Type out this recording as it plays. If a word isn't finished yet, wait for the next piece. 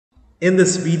In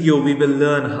this video, we will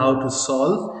learn how to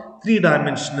solve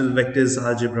three-dimensional vectors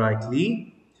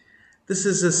algebraically. This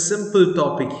is a simple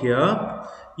topic here.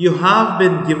 You have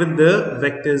been given the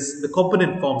vectors, the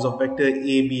component forms of vector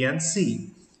A, B and C.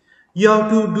 You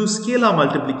have to do scalar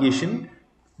multiplication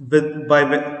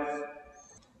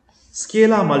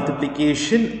scalar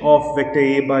multiplication of vector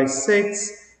A by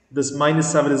 6. This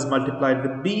minus 7 is multiplied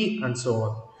with B and so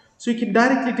on. So you can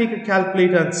directly take a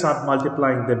calculator and start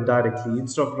multiplying them directly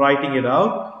instead of writing it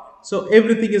out. So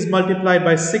everything is multiplied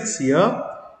by 6 here.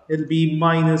 It will be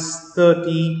minus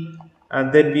 30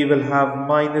 and then we will have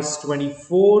minus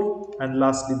 24 and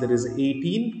lastly there is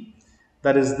 18.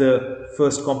 That is the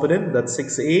first component, that's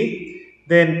 6a.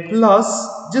 Then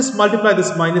plus, just multiply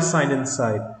this minus sign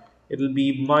inside. It will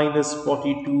be minus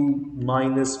 42,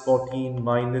 minus 14,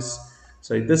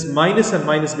 this minus and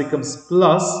minus becomes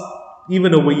plus.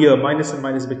 Even over here, minus and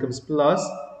minus becomes plus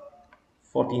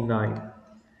 49.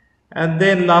 And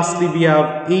then lastly, we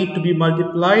have 8 to be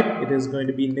multiplied. It is going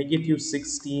to be negative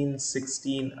 16,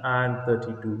 16 and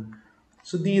 32.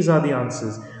 So these are the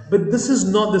answers. But this is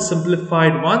not the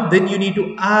simplified one. Then you need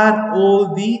to add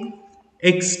all the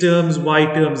x terms, y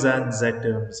terms and z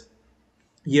terms.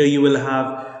 Here you will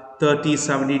have 30,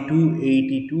 72,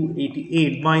 82,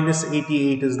 88. Minus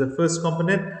 88 is the first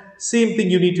component. Same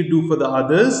thing you need to do for the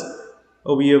others.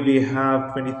 Over here we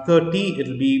have 20, 30. It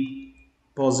will be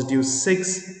positive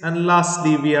 6. And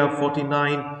lastly we have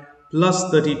 49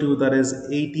 plus 32, that is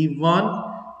 81,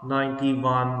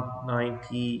 91,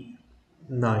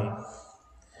 99.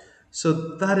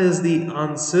 So that is the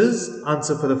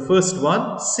answer for the first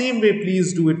one. Same way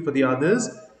please do it for the others.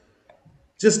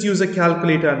 Just use a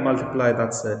calculator and multiply,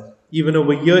 that's it. Even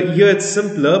over here it's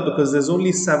simpler because there's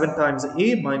only 7 times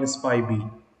a minus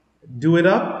 5b. Do it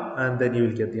up and then you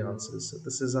will get the answers. So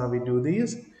this is how we do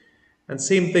these. And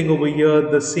same thing over here,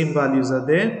 the same values are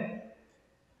there.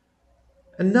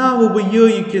 And now over here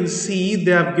you can see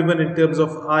they have given in terms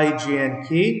of I, j and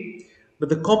k. But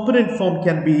the component form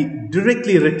can be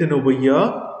directly written over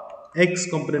here. X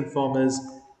component form is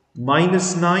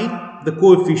minus 9. The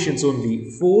coefficients only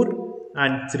 4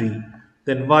 and 3.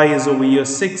 Then y is over here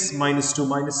 6, minus 2,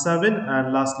 minus 7.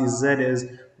 And lastly z is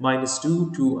minus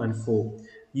 2, 2 and 4.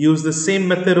 Use the same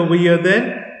method over here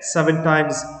then. 7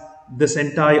 times this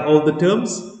entire, all the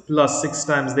terms, plus 6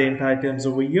 times the entire terms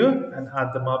over here. And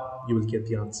add them up, you will get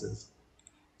the answers.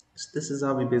 So this is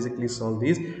how we basically solve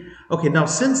these. Okay, now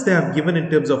since they have given in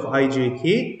terms of I, j,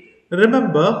 k,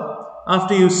 remember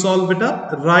after you solve it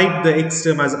up, write the x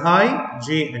term as I,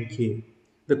 j and k.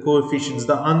 The coefficients,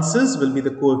 the answers will be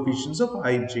the coefficients of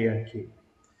I, j and k.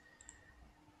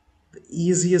 The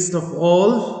easiest of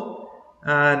all,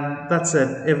 and that's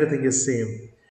it, everything is same.